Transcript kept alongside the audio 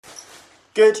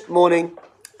Good morning.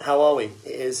 How are we?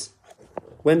 It is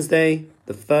Wednesday,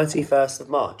 the 31st of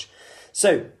March.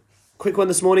 So, quick one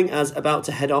this morning as about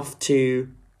to head off to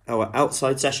our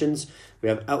outside sessions. We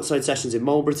have outside sessions in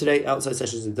Marlborough today, outside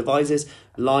sessions in Devizes,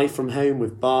 live from home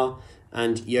with bar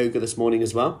and yoga this morning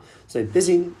as well. So,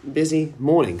 busy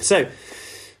morning. So,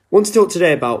 want to talk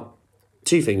today about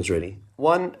two things really.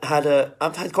 One,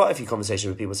 I've had quite a few conversations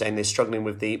with people saying they're struggling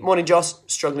with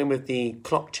struggling with the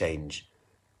clock change.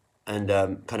 And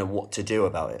kind of what to do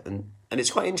about it. And it's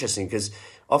quite interesting because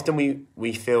often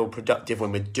we feel productive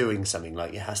when we're doing something,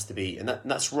 like it has to be, and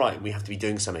that's right, we have to be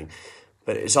doing something.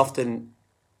 But it's often,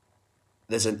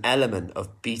 there's an element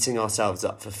of beating ourselves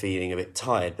up for feeling a bit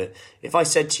tired. But if I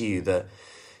said to you that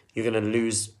you're going to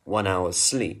lose 1 hour's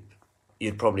sleep,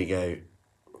 you'd probably go,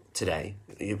 today,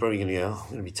 you're probably going to go, I'm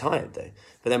going to be tired though.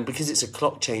 But then because it's a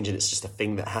clock change and it's just a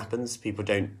thing that happens, people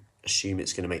don't assume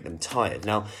it's going to make them tired.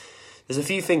 Now, there's a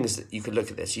few things that you could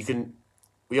look at this.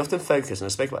 We often focus, and I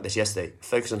spoke about this yesterday,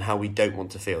 focus on how we don't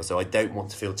want to feel. So I don't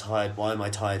want to feel tired. Why am I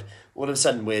tired? All of a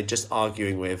sudden, we're just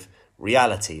arguing with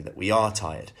reality that we are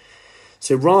tired.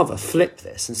 So rather flip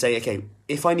this and say, okay,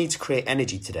 if I need to create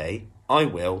energy today, I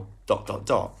will ...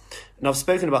 And I've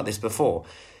spoken about this before,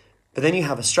 but then you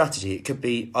have a strategy. It could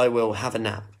be, I will have a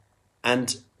nap.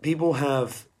 And people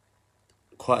have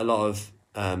quite a lot of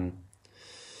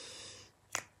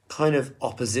kind of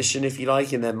opposition, if you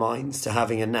like, in their minds to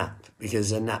having a nap,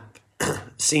 because a nap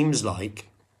seems like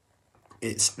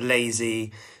it's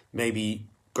lazy. Maybe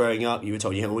growing up you were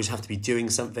told you always have to be doing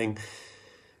something,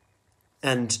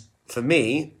 and for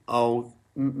me,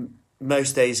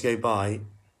 most days go by,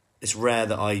 it's rare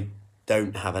that I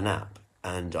don't have a nap,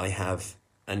 and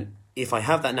if I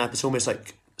have that nap, it's almost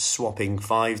like swapping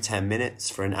 5-10 minutes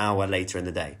for an hour later in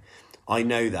the day. I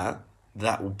know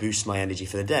that will boost my energy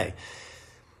for the day.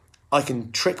 I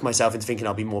can trick myself into thinking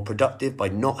I'll be more productive by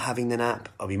not having the nap.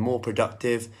 I'll be more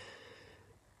productive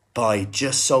by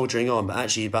just soldiering on. But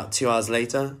actually, about 2 hours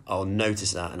later, I'll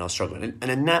notice that and I'll struggle. And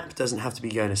a nap doesn't have to be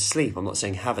going to sleep. I'm not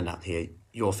saying have a nap here.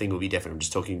 Your thing will be different. I'm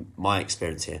just talking my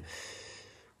experience here.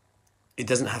 It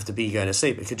doesn't have to be going to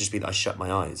sleep. It could just be that I shut my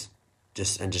eyes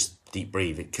and just deep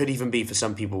breathe. It could even be for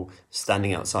some people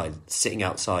standing outside, sitting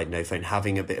outside, no phone,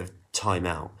 having a bit of time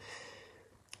out.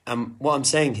 What I'm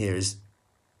saying here is,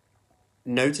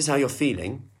 notice how you're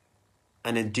feeling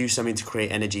and then do something to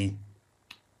create energy.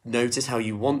 Notice how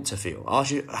you want to feel. Ask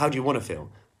you, how do you want to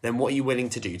feel? Then what are you willing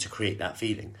to do to create that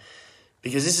feeling?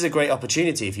 Because this is a great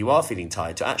opportunity, if you are feeling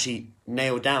tired, to actually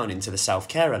nail down into the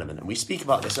self-care element. And we speak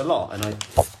about this a lot.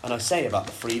 And I say about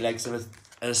the 3 legs of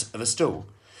a stool.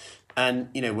 And,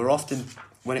 we're often,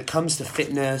 when it comes to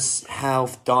fitness,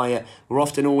 health, diet, we're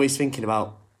often always thinking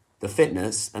about the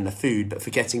fitness and the food, but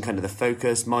forgetting kind of the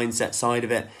focus, mindset side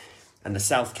of it, and the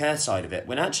self-care side of it,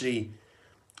 when actually,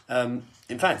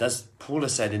 in fact, as Paula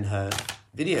said in her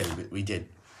video that we did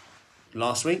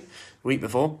last week, the week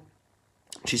before,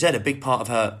 she said a big part of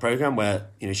her program where,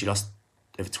 she lost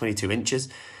over 22 inches,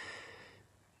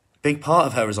 big part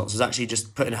of her results was actually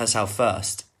just putting herself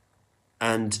first.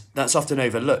 And that's often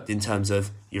overlooked in terms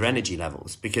of your energy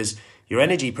levels, because your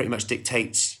energy pretty much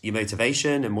dictates your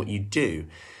motivation and what you do.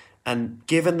 And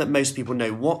given that most people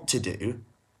know what to do,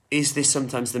 is this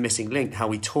sometimes the missing link, how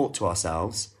we talk to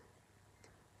ourselves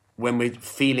when we're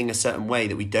feeling a certain way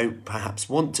that we don't perhaps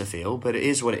want to feel, but it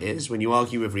is what it is. When you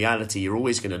argue with reality, you're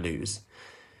always going to lose.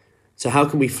 So how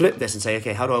can we flip this and say,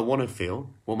 okay, how do I want to feel?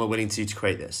 What am I willing to do to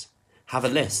create this? Have a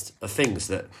list of things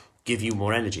that give you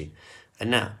more energy. A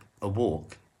nap, a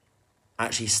walk,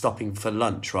 actually stopping for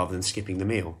lunch rather than skipping the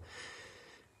meal.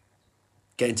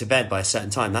 Getting to bed by a certain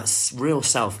time, that's real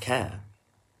self-care.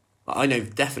 I know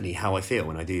definitely how I feel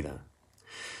when I do that.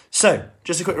 So,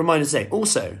 just a quick reminder today.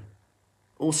 Also,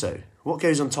 what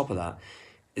goes on top of that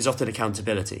is often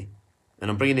accountability. And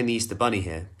I'm bringing in the Easter Bunny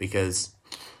here because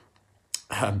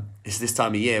it's this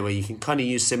time of year where you can kind of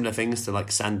use similar things to like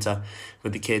Santa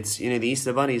with the kids. The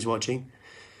Easter Bunny is watching.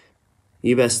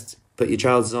 You best put your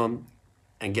trousers on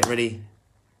and get ready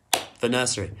for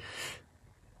nursery.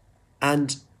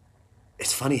 And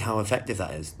it's funny how effective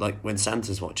that is, like when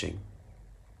Santa's watching.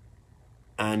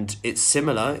 And it's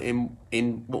similar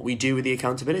in what we do with the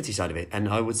accountability side of it. And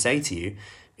I would say to you,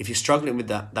 if you're struggling with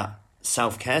that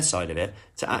self-care side of it,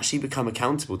 to actually become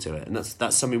accountable to it. And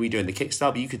that's something we do in the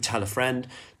Kickstart. But you could tell a friend,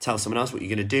 tell someone else what you're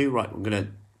going to do. Right, I'm going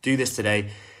to do this today.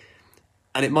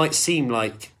 And it might seem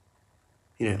like,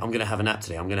 I'm going to have a nap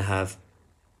today. I'm going to have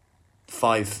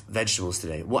 5 vegetables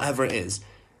today. Whatever it is,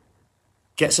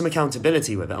 get some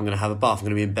accountability with it. I'm going to have a bath. I'm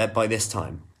going to be in bed by this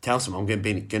time. Tell someone I'm going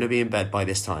to be in bed by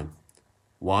this time.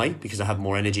 Why? Because I have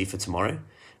more energy for tomorrow.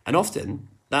 And often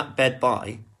that bed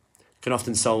by can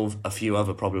often solve a few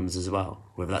other problems as well,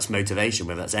 whether that's motivation,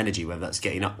 whether that's energy, whether that's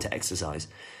getting up to exercise.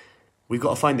 We've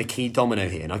got to find the key domino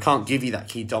here. And I can't give you that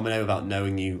key domino without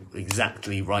knowing you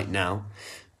exactly right now.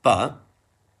 But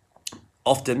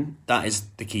often that is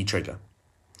the key trigger.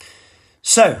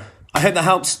 So I hope that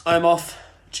helps. I'm off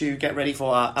to get ready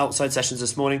for our outside sessions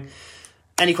this morning.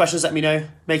 Any questions, let me know.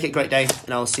 Make it a great day,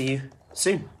 and I'll see you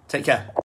soon. Take care.